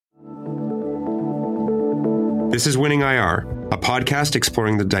This is Winning IR, a podcast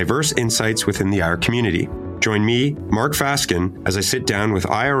exploring the diverse insights within the IR community. Join me, Mark Faskin, as I sit down with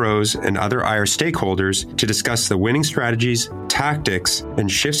IROs and other IR stakeholders to discuss the winning strategies, tactics, and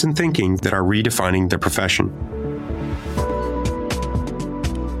shifts in thinking that are redefining the profession.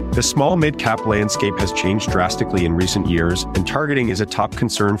 The small mid-cap landscape has changed drastically in recent years, and targeting is a top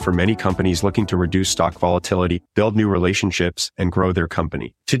concern for many companies looking to reduce stock volatility, build new relationships, and grow their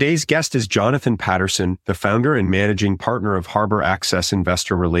company. Today's guest is Jonathan Paterson, the founder and managing partner of Harbor Access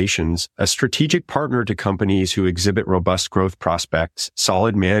Investor Relations, a strategic partner to companies who exhibit robust growth prospects,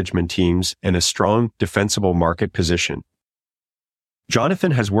 solid management teams, and a strong, defensible market position.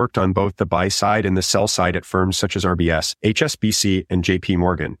 Jonathan has worked on both the buy side and the sell side at firms such as RBS, HSBC, and JP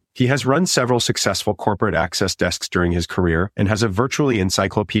Morgan. He has run several successful corporate access desks during his career and has a virtually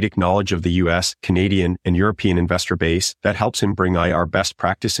encyclopedic knowledge of the US, Canadian, and European investor base that helps him bring IR best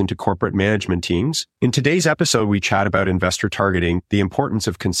practice into corporate management teams. In today's episode, we chat about investor targeting, the importance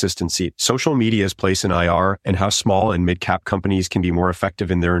of consistency, social media's place in IR, and how small and mid-cap companies can be more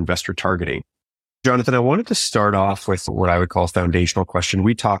effective in their investor targeting. Jonathan, I wanted to start off with what I would call a foundational question.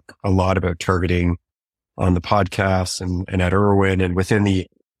 We talk a lot about targeting on the podcast and at Irwin and within the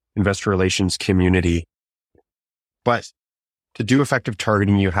investor relations community. But to do effective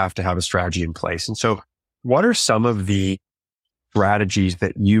targeting, you have to have a strategy in place. And so what are some of the strategies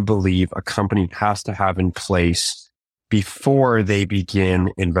that you believe a company has to have in place before they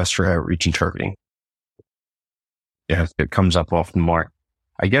begin investor outreach and targeting? Yeah, it comes up often, Mark.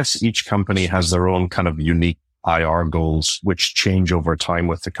 I guess each company has their own kind of unique IR goals, which change over time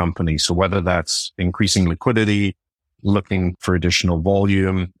with the company. So whether that's increasing liquidity, looking for additional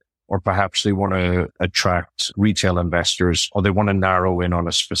volume, or perhaps they want to attract retail investors, or they want to narrow in on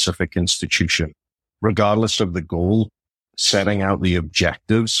a specific institution. Regardless of the goal, setting out the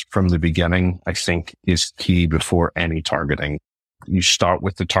objectives from the beginning, I think, is key before any targeting. You start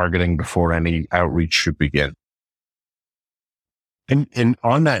with the targeting before any outreach should begin. And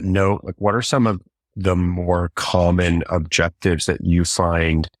on that note, like, what are some of the more common objectives that you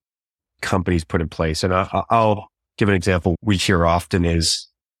find companies put in place? And I'll give an example we hear often is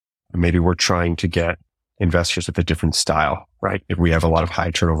maybe we're trying to get investors with a different style, right? If we have a lot of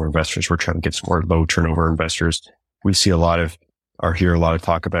high turnover investors, we're trying to get some more low turnover investors. We see hear a lot of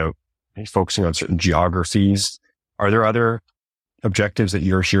talk about focusing on certain geographies. Are there other objectives that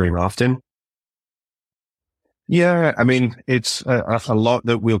you're hearing often? Yeah, I mean, it's a lot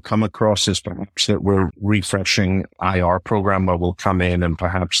that we'll come across is perhaps that we're refreshing IR program where we'll come in and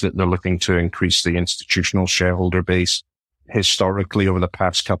perhaps that they're looking to increase the institutional shareholder base. Historically, over the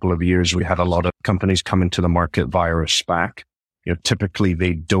past couple of years, we had a lot of companies come into the market via a SPAC. Typically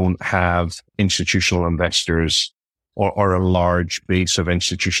they don't have institutional investors or a large base of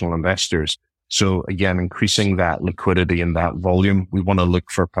institutional investors. So again, increasing that liquidity and that volume, we want to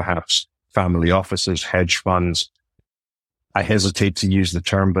look for perhaps family offices, hedge funds. I hesitate to use the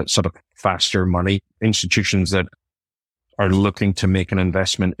term, but sort of faster money institutions that are looking to make an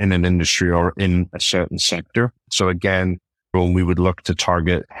investment in an industry or in a certain sector. So again, when we would look to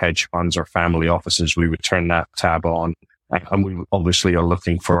target hedge funds or family offices, we would turn that tab on. And we obviously are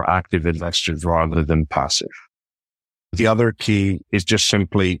looking for active investors rather than passive. The other key is just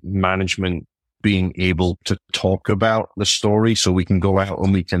simply management being able to talk about the story so we can go out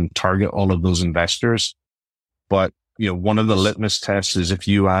and we can target all of those investors. But, one of the litmus tests is if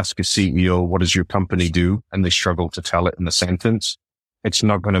you ask a CEO, what does your company do? And they struggle to tell it in a sentence, it's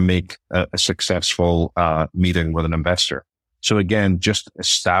not going to make a successful meeting with an investor. So again, just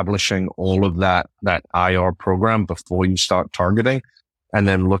establishing all of that IR program before you start targeting and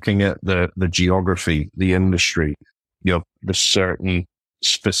then looking at the geography, the industry, the certain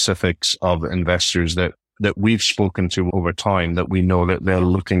specifics of investors that we've spoken to over time that we know that they're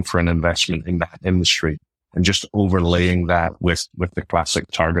looking for an investment in that industry and just overlaying that with the classic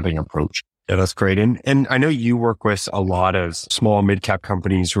targeting approach. Yeah, that's great. And I know you work with a lot of small mid-cap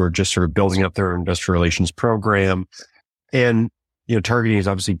companies who are just sort of building up their investor relations program. And, targeting is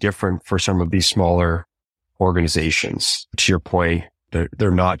obviously different for some of these smaller organizations. To your point,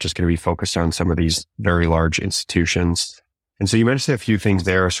 they're not just going to be focused on some of these very large institutions. And so you mentioned a few things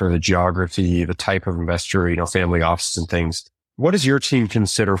there, sort of the geography, the type of investor, family offices and things. What does your team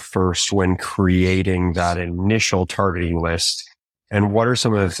consider first when creating that initial targeting list? And what are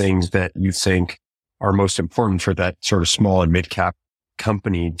some of the things that you think are most important for that sort of small and mid-cap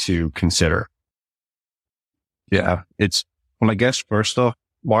company to consider? Yeah, I guess first off,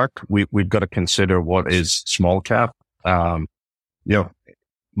 Mark, we've got to consider what is small cap.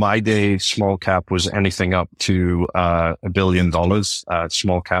 my day, small cap was anything up to $1 billion.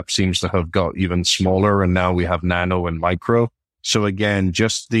 Small cap seems to have got even smaller, and now we have nano and micro. So again,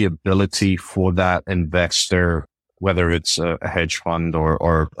 just the ability for that investor, whether it's a hedge fund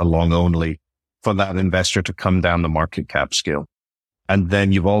or a long only, for that investor to come down the market cap scale. And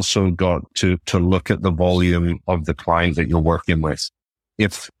then you've also got to look at the volume of the client that you're working with.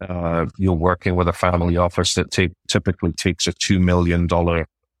 If you're working with a family office that typically takes a $2 million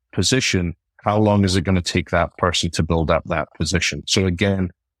position, how long is it going to take that person to build up that position? So again,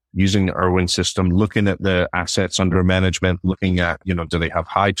 using the Irwin system, looking at the assets under management, looking at, do they have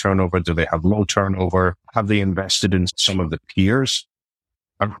high turnover? Do they have low turnover? Have they invested in some of the peers?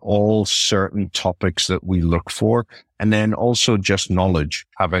 Are all certain topics that we look for. And then also just knowledge.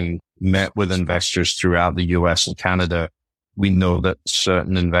 Having met with investors throughout the US and Canada, we know that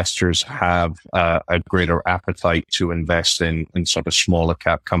certain investors have a greater appetite to invest in sort of smaller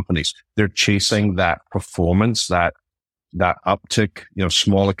cap companies. They're chasing that performance, that uptick.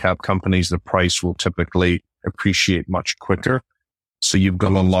 Smaller cap companies, the price will typically appreciate much quicker. So you've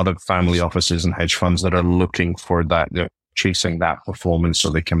got a lot of family offices and hedge funds that are looking for that. They're chasing that performance so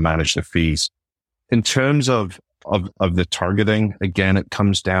they can manage the fees. In terms of the targeting, again, it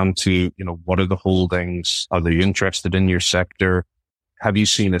comes down to, what are the holdings? Are they interested in your sector? Have you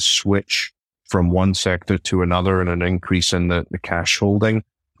seen a switch from one sector to another and an increase in the cash holding?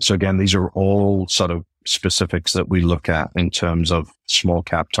 So again, these are all sort of specifics that we look at in terms of small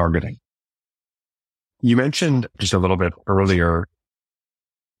cap targeting. You mentioned just a little bit earlier,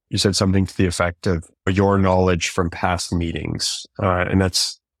 you said something to the effect of your knowledge from past meetings. And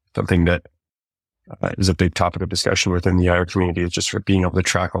that's something that is a big topic of discussion within the IR community, is just for being able to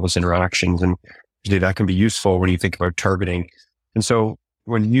track all those interactions. And that can be useful when you think about targeting. And so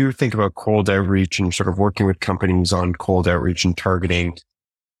when you think about cold outreach and sort of working with companies on cold outreach and targeting,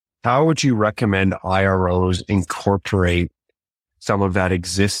 how would you recommend IROs incorporate some of that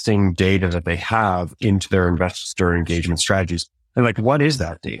existing data that they have into their investor engagement strategies? And what is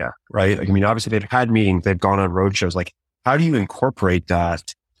that data, right? Obviously they've had meetings, they've gone on roadshows. How do you incorporate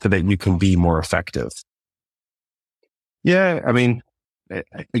that so that you can be more effective? Yeah.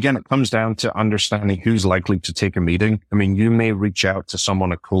 Again, it comes down to understanding who's likely to take a meeting. You may reach out to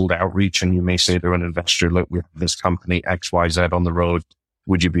someone at cold outreach and you may say to an investor, look, we have this company XYZ on the road.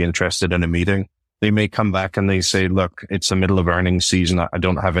 Would you be interested in a meeting? They may come back and they say, look, it's the middle of earnings season. I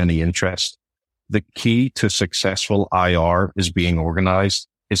don't have any interest. The key to successful IR is being organized,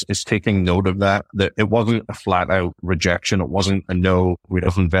 is taking note of that it wasn't a flat out rejection. It wasn't a no, we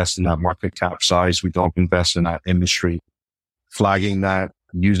don't invest in that market cap size. We don't invest in that industry. Flagging that,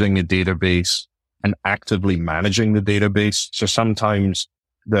 using a database and actively managing the database. So sometimes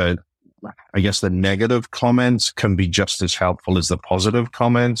the negative comments can be just as helpful as the positive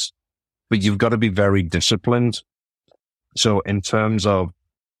comments, but you've got to be very disciplined. So in terms of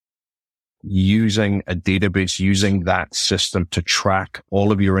using a database, using that system to track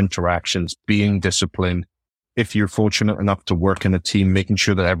all of your interactions, being disciplined. If you're fortunate enough to work in a team, making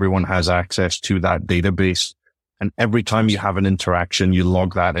sure that everyone has access to that database. And every time you have an interaction, you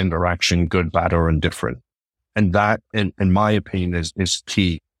log that interaction, good, bad, or indifferent. And that, in my opinion, is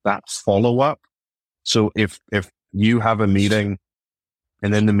key. That follow-up. So if you have a meeting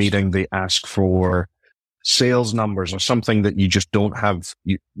and in the meeting they ask for sales numbers or something that you just don't have,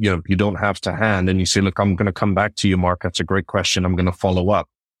 you don't have to hand. And you say, look, I'm going to come back to you, Mark. That's a great question. I'm going to follow up.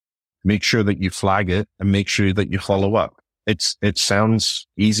 Make sure that you flag it and make sure that you follow up. It sounds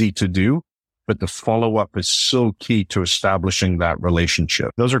easy to do, but the follow up is so key to establishing that relationship.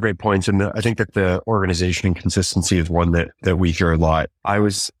 Those are great points. And I think that the organization and consistency is one that we hear a lot. I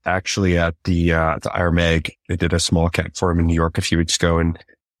was actually at the IRMAG. They did a small cap forum in New York a few weeks ago, and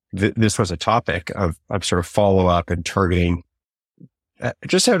this was a topic of sort of follow up and targeting.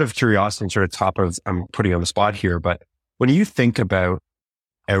 Just out of curiosity and sort of top of, I'm putting on the spot here, but when you think about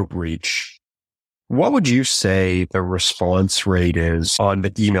outreach, what would you say the response rate is on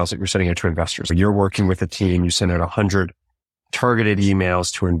the emails that you're sending out to investors? So you're working with a team, you send out 100 targeted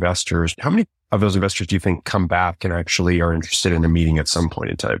emails to investors. How many of those investors do you think come back and actually are interested in a meeting at some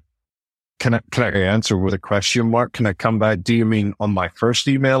point in time? Can I answer with a question mark? Can I come back? Do you mean on my first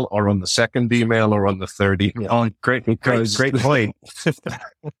email or on the second email or on the third email? Oh, great point.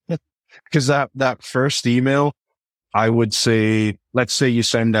 Because that first email, I would say, let's say you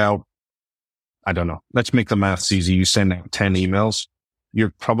send out, I don't know, let's make the maths easy. You send out 10 emails.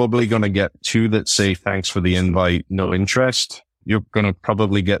 You're probably going to get 2 that say, thanks for the invite, no interest. You're going to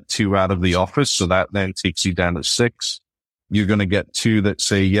probably get 2 out of the office. So that then takes you down to 6. You're going to get 2 that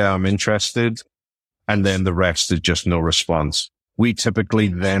say, yeah, I'm interested. And then the rest is just no response. We typically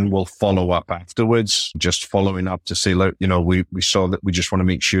then will follow up afterwards, just following up to say, look, we saw that, we just want to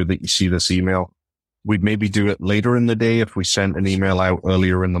make sure that you see this email. We'd maybe do it later in the day if we sent an email out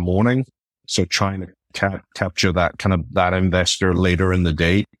earlier in the morning. So trying to capture that investor later in the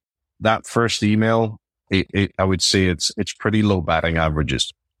day. That first email, I would say it's pretty low batting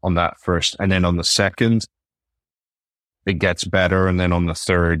averages on that first. And then on the second, it gets better. And then on the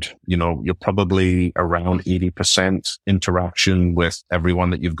third, you're probably around 80% interaction with everyone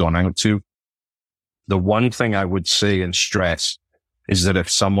that you've gone out to. The one thing I would say and stress is that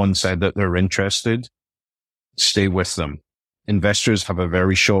if someone said that they're interested, stay with them. Investors have a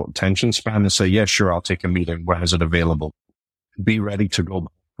very short attention span and say, yeah, sure, I'll take a meeting. Where is it available? Be ready to go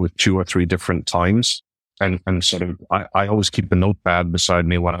with 2 or 3 different times. And sort of, I always keep a notepad beside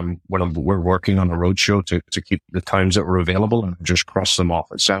me when we're working on a roadshow to keep the times that were available and just cross them off.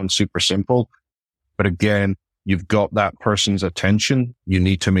 It sounds super simple, but again, you've got that person's attention. You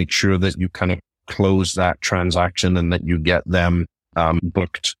need to make sure that you kind of close that transaction and that you get them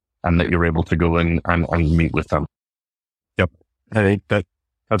booked and that you're able to go in and meet with them. Yep. I think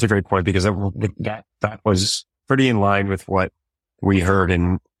that's a great point because that was pretty in line with what we heard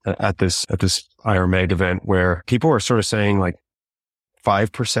at this IRMAG event, where people were sort of saying like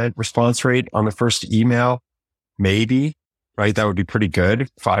 5% response rate on the first email, maybe, right? That would be pretty good.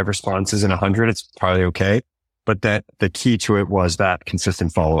 5 responses in 100, it's probably okay. But that the key to it was that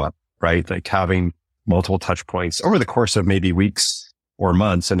consistent follow-up, right? Like having multiple touch points over the course of maybe weeks or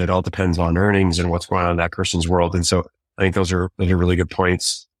months. And it all depends on earnings and what's going on in that person's world. And so I think those are really good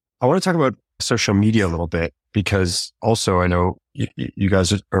points. I want to talk about social media a little bit because also I know you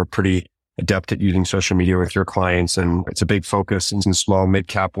guys are pretty adept at using social media with your clients, and it's a big focus in the small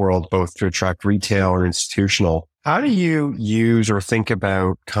mid-cap world, both to attract retail or institutional. How do you use or think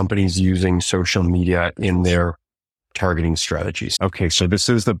about companies using social media in their targeting strategies? Okay, so this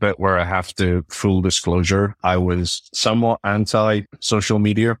is the bit where I have to full disclosure. I was somewhat anti-social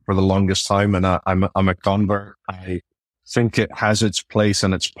media for the longest time, and I'm a convert. I think it has its place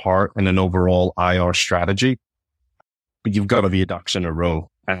and its part in an overall IR strategy, but you've got to be ducks in a row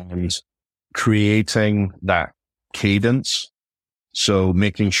and creating that cadence. So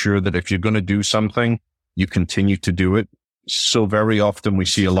making sure that if you're going to do something, you continue to do it. So very often we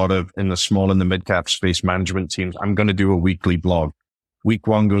see a lot of in the small and the mid-cap space management teams, I'm going to do a weekly blog. Week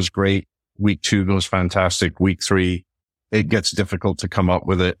 1 goes great. Week 2 goes fantastic. Week 3, it gets difficult to come up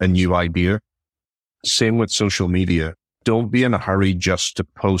with a new idea. Same with social media. Don't be in a hurry just to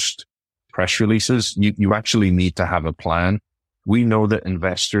post press releases. You actually need to have a plan. We know that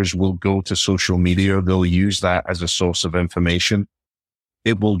investors will go to social media. They'll use that as a source of information.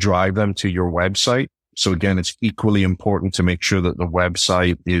 It will drive them to your website. So again, it's equally important to make sure that the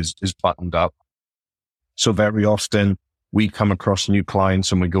website is buttoned up. So very often we come across new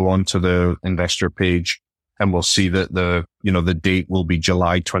clients and we go onto the investor page and we'll see that the date will be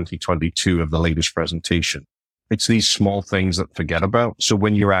July 2022 of the latest presentation. It's these small things that forget about. So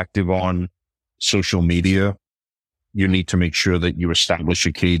when you're active on social media, you need to make sure that you establish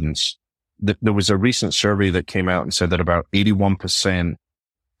a cadence. There was a recent survey that came out and said that about 81%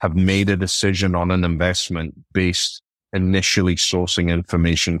 have made a decision on an investment based initially sourcing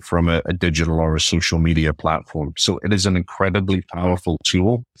information from a digital or a social media platform. So it is an incredibly powerful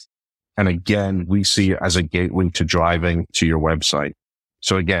tool. And again, we see it as a gateway to driving to your website.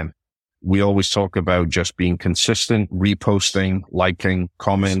 So again, we always talk about just being consistent, reposting, liking,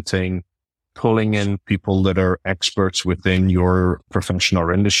 commenting, pulling in people that are experts within your profession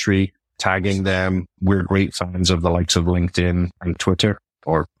or industry, tagging them. We're great fans of the likes of LinkedIn and Twitter,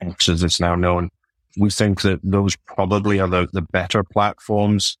 or X as it's now known. We think that those probably are the better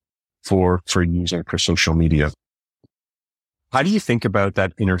platforms for using for social media. How do you think about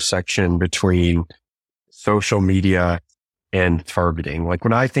that intersection between social media and targeting? Like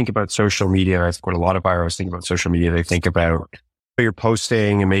when I think about social media, I think what a lot of buyers think about social media, they think about you're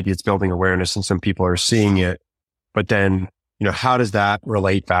posting and maybe it's building awareness and some people are seeing it. But then, how does that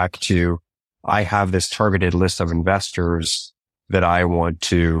relate back to, I have this targeted list of investors that I want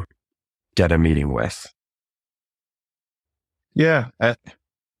to get a meeting with? Yeah.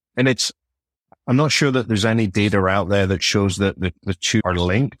 And I'm not sure that there's any data out there that shows that the two are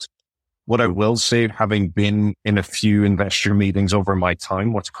linked. What I will say, having been in a few investor meetings over my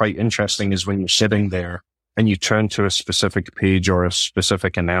time, what's quite interesting is when you're sitting there and you turn to a specific page or a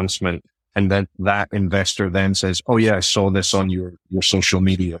specific announcement, and then that investor then says, oh yeah, I saw this on your social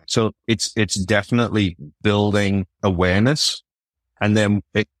media. So it's definitely building awareness. And then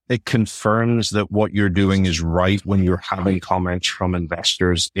it confirms that what you're doing is right when you're having comments from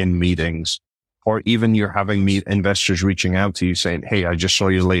investors in meetings. or even you're having investors reaching out to you saying, hey, I just saw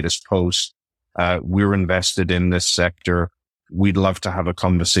your latest post. We're invested in this sector. We'd love to have a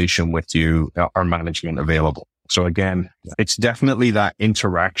conversation with you. Our management available. So again, it's definitely that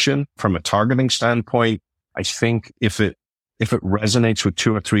interaction from a targeting standpoint. I think if it resonates with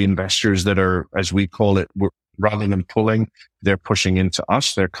 2 or 3 investors that are, as we call it, rather than pulling, they're pushing into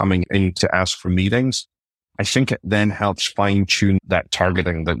us. They're coming in to ask for meetings. I think it then helps fine tune that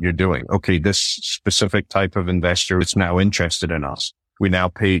targeting that you're doing. Okay, this specific type of investor is now interested in us. We now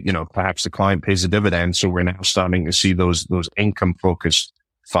pay, perhaps the client pays a dividend. So we're now starting to see those income focused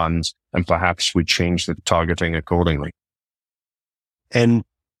funds, and perhaps we change the targeting accordingly. And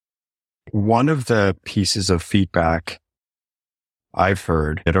one of the pieces of feedback I've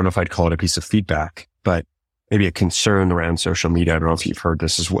heard, I don't know if I'd call it a piece of feedback, but maybe a concern around social media, I don't know if you've heard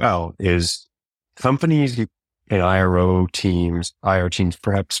this as well, is companies and IR teams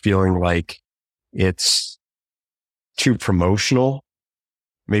perhaps feeling like it's too promotional,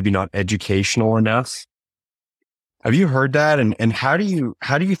 maybe not educational enough. Have you heard that? And how do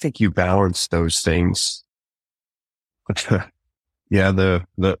you think you balance those things? Yeah, the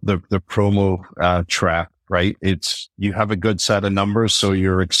promo trap, right? It's, you have a good set of numbers, so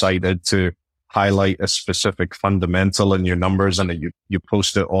you're excited to highlight a specific fundamental in your numbers, and you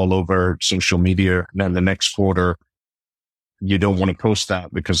post it all over social media. And then the next quarter, you don't want to post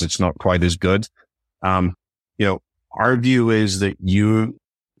that because it's not quite as good. Our view is that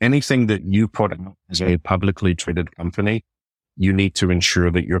anything that you put out as a publicly traded company, you need to ensure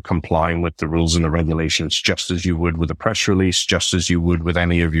that you're complying with the rules and the regulations, just as you would with a press release, just as you would with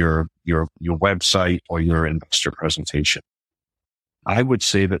any of your website or your investor presentation. I would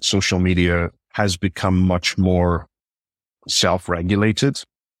say that social media has become much more self-regulated.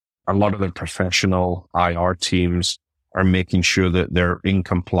 A lot of the professional IR teams are making sure that they're in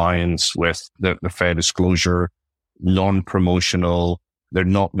compliance with the fair disclosure, non-promotional. They're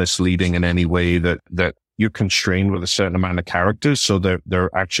not misleading in any way, that you're constrained with a certain amount of characters. So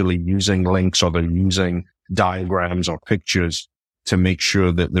they're actually using links, or they're using diagrams or pictures to make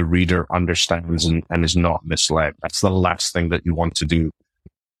sure that the reader understands and is not misled. That's the last thing that you want to do.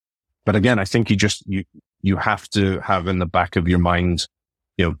 But again, I think you have to have in the back of your mind,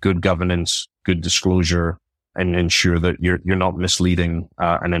 good governance, good disclosure, and ensure that you're not misleading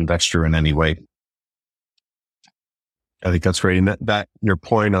an investor in any way. I think that's great. And that your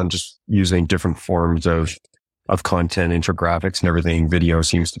point on just using different forms of content, infographics and everything, video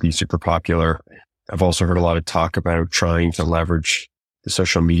seems to be super popular. I've also heard a lot of talk about trying to leverage the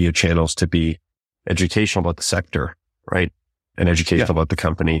social media channels to be educational about the sector, right? And educational about the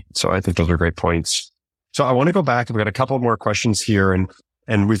company. So I think those are great points. So I want to go back. We've got a couple more questions here,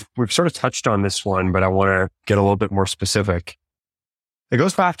 and we've sort of touched on this one, but I want to get a little bit more specific. It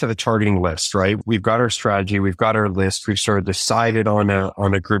goes back to the targeting list, right? We've got our strategy. We've got our list. We've sort of decided on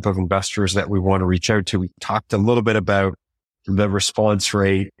a group of investors that we want to reach out to. We talked a little bit about the response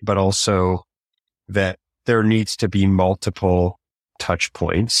rate, but also that there needs to be multiple touch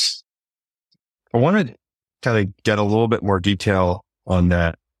points. I want to kind of get a little bit more detail on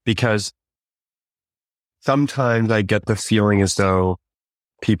that, because sometimes I get the feeling as though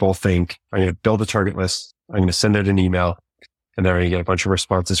people think, I'm going to build a target list. I'm going to send out an email, and then I'm going to get a bunch of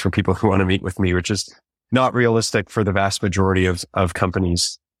responses from people who want to meet with me, which is not realistic for the vast majority of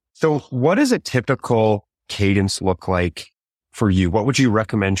companies. So what does a typical cadence look like for you? What would you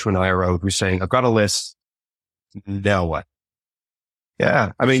recommend to an IRO who's saying, I've got a list, now what?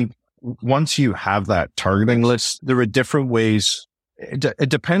 Yeah. I mean, once you have that targeting list, there are different ways. It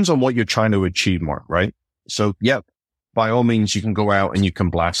depends on what you're trying to achieve, Mark, right? So by all means, you can go out and you can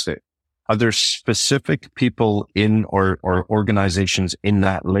blast it. Are there specific people in or organizations in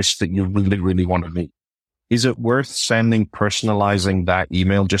that list that you really, really want to meet? Is it worth personalizing that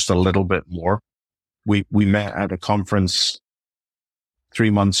email just a little bit more? We met at a conference 3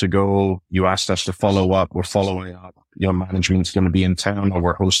 months ago. You asked us to follow up. We're following up. Your management's going to be in town, or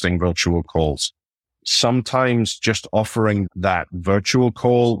we're hosting virtual calls. Sometimes just offering that virtual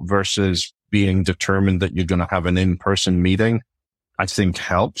call versus being determined that you're going to have an in-person meeting, I think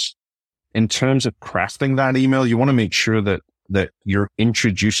helps. In terms of crafting that email, you want to make sure that you're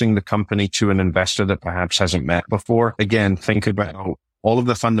introducing the company to an investor that perhaps hasn't met before. Again, think about all of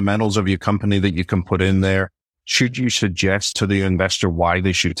the fundamentals of your company that you can put in there. Should you suggest to the investor why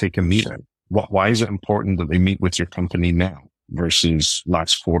they should take a meeting? Why is it important that they meet with your company now versus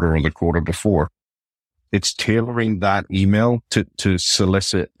last quarter or the quarter before? It's tailoring that email to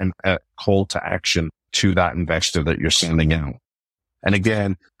solicit a call to action to that investor that you're sending out. And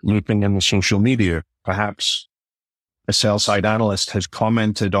again, looping in the social media, perhaps a sell side analyst has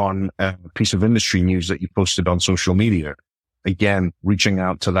commented on a piece of industry news that you posted on social media. Again, reaching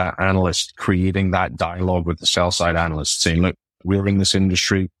out to that analyst, creating that dialogue with the sell side analyst, saying, look, we're in this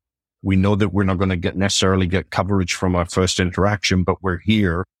industry. We know that we're not going to necessarily get coverage from our first interaction, but we're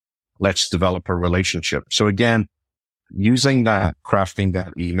here. Let's develop a relationship. So again, using that, crafting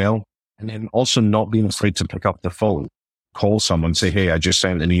that email, and then also not being afraid to pick up the phone, call someone, say, hey, I just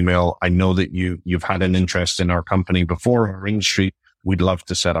sent an email. I know that you've had an interest in our company before, our industry. We'd love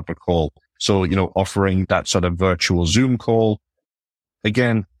to set up a call. So, offering that sort of virtual Zoom call.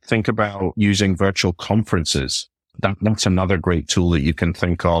 Again, think about using virtual conferences. That's another great tool that you can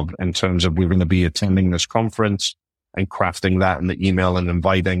think of in terms of we're going to be attending this conference and crafting that in the email and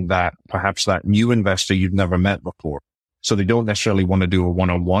inviting that, perhaps that new investor you've never met before. So they don't necessarily want to do a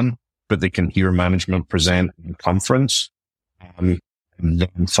one-on-one, but they can hear management present in conference and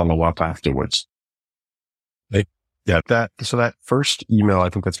then follow up afterwards. Yeah, so that first email, I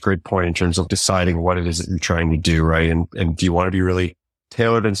think that's a great point in terms of deciding what it is that you're trying to do, right? And do you want to be really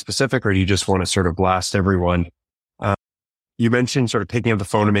tailored and specific, or do you just want to sort of blast everyone? You mentioned sort of picking up the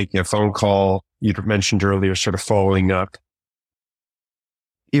phone and making a phone call. You mentioned earlier sort of following up.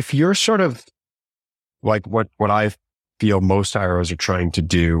 If you're sort of like what I feel most IROs are trying to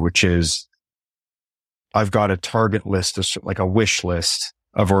do, which is I've got a target list, like a wish list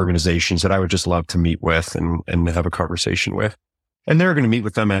of organizations that I would just love to meet with and have a conversation with. And they're going to meet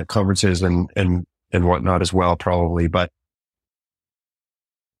with them at conferences and whatnot as well, probably. But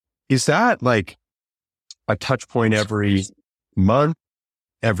is that like a touch point every month,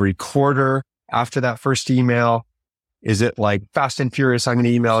 every quarter after that first email? Is it like fast and furious? I'm going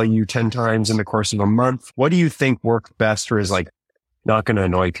to email you 10 times in the course of a month. What do you think works best or is like not going to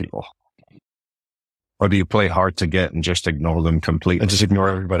annoy people? Or do you play hard to get and just ignore them completely? And just ignore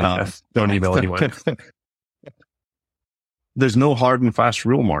everybody. Don't email anyone. There's no hard and fast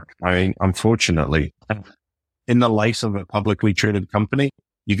rule, Mark. I mean, unfortunately, in the life of a publicly traded company,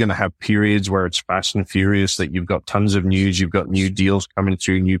 you're going to have periods where it's fast and furious, that you've got tons of news, you've got new deals coming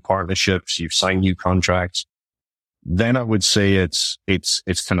through, new partnerships, you've signed new contracts. Then I would say it's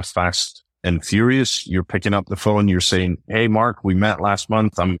kind of fast and furious. You're picking up the phone. You're saying, hey, Mark, we met last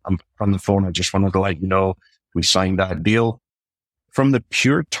month. I'm on the phone. I just wanted to let you know we signed that deal. From the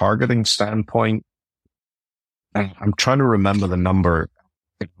pure targeting standpoint, I'm trying to remember the number.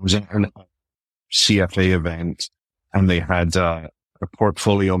 It was in a CFA event and they had a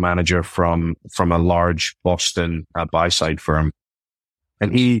portfolio manager from a large Boston buy-side firm.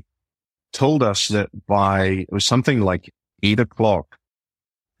 And he told us that it was something like 8:00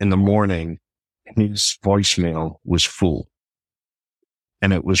 in the morning, his voicemail was full.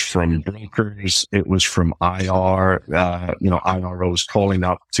 And it was from brokers. It was from IROs calling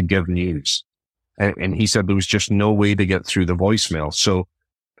up to give news. And he said there was just no way to get through the voicemail. So,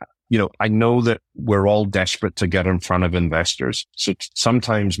 I know that we're all desperate to get in front of investors. So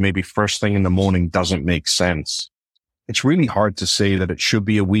sometimes maybe first thing in the morning doesn't make sense. It's really hard to say that it should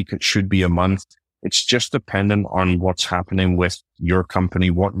be a week, it should be a month. It's just dependent on what's happening with your company,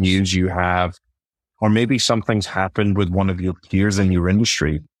 what news you have, or maybe something's happened with one of your peers in your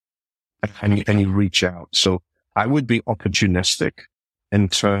industry and you reach out. So I would be opportunistic in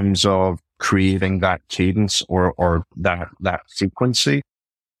terms of creating that cadence or that frequency.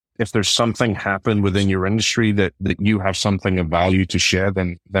 If there's something happened within your industry that you have something of value to share,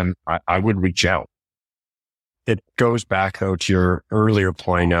 then I would reach out. It goes back though to your earlier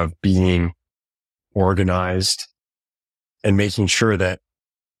point of being organized and making sure that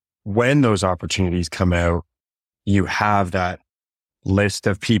when those opportunities come out, you have that list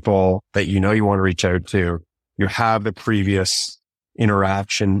of people that you want to reach out to. You have the previous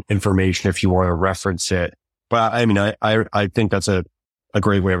interaction information if you want to reference it. But I mean, I think that's a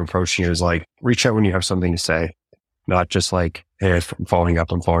great way of approaching it, is like reach out when you have something to say, not just like, hey, I'm following up,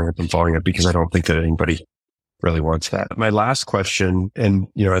 because I don't think that anybody really wants that. My last question, and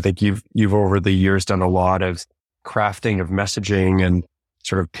I think you've over the years done a lot of crafting of messaging and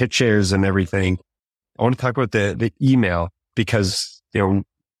sort of pitches and everything. I want to talk about the email, because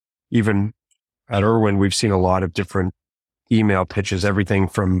even at Irwin, we've seen a lot of different email pitches, everything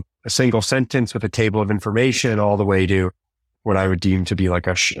from a single sentence with a table of information all the way to what I would deem to be like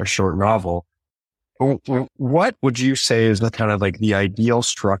a short novel. What would you say is the kind of like the ideal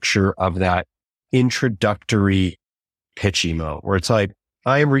structure of that introductory pitch email, where it's like,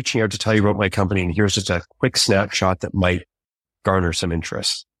 I am reaching out to tell you about my company, and here's just a quick snapshot that might garner some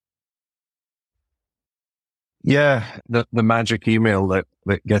interest? Yeah, the magic email that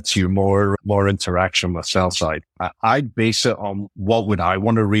gets you more interaction with sell side. I'd base it on what would I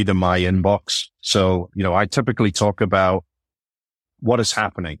want to read in my inbox. So, I typically talk about what is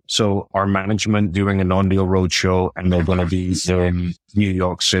happening. So our management doing a non-deal roadshow, and they're going to be in New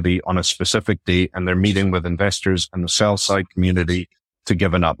York City on a specific date, and they're meeting with investors and the sell side community to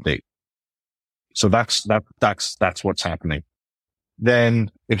give an update. So that's what's happening.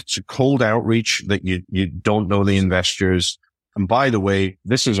 Then if it's a cold outreach that you don't know the investors, and by the way,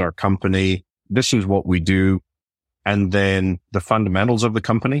 this is our company, this is what we do, and then the fundamentals of the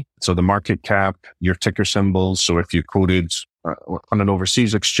company. So the market cap, your ticker symbols. So if you quoted on an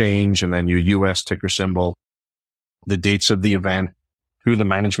overseas exchange, and then your US ticker symbol, the dates of the event, who the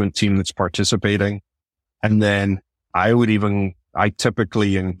management team that's participating. And then I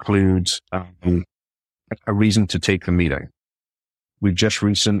typically include a reason to take the meeting. We've just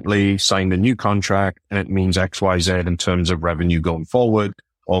recently signed a new contract, and it means XYZ in terms of revenue going forward,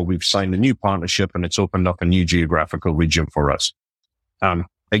 or we've signed a new partnership and it's opened up a new geographical region for us.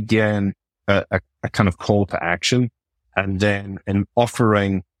 Again, a kind of call to action. And then in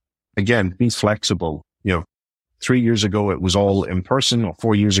offering, again, be flexible. 3 years ago, it was all in person, or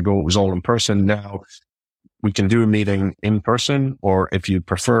 4 years ago, it was all in person. Now we can do a meeting in person, or if you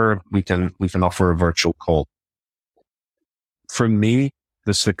prefer, we can offer a virtual call. For me,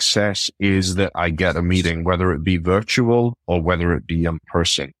 the success is that I get a meeting, whether it be virtual or whether it be in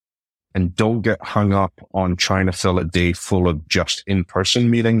person. And don't get hung up on trying to fill a day full of just in-person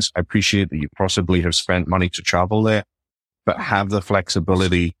meetings. I appreciate that you possibly have spent money to travel there, but have the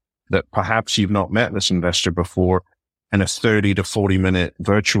flexibility that perhaps you've not met this investor before, and a 30 to 40 minute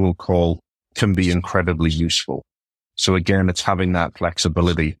virtual call can be incredibly useful. So again, it's having that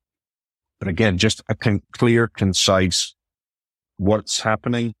flexibility. But again, just a clear, concise, what's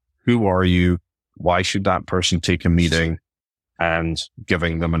happening, who are you, why should that person take a meeting, and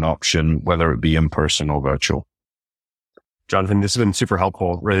giving them an option, whether it be in person or virtual. Jonathan, this has been super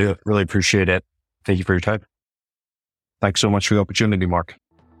helpful. Really, really appreciate it. Thank you for your time. Thanks so much for the opportunity, Mark.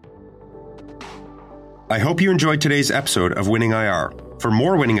 I hope you enjoyed today's episode of Winning IR. For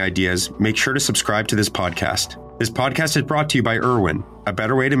more winning ideas, make sure to subscribe to this podcast. This podcast is brought to you by Irwin, a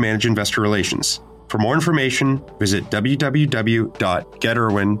better way to manage investor relations. For more information, visit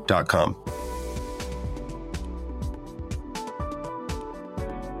www.getirwin.com.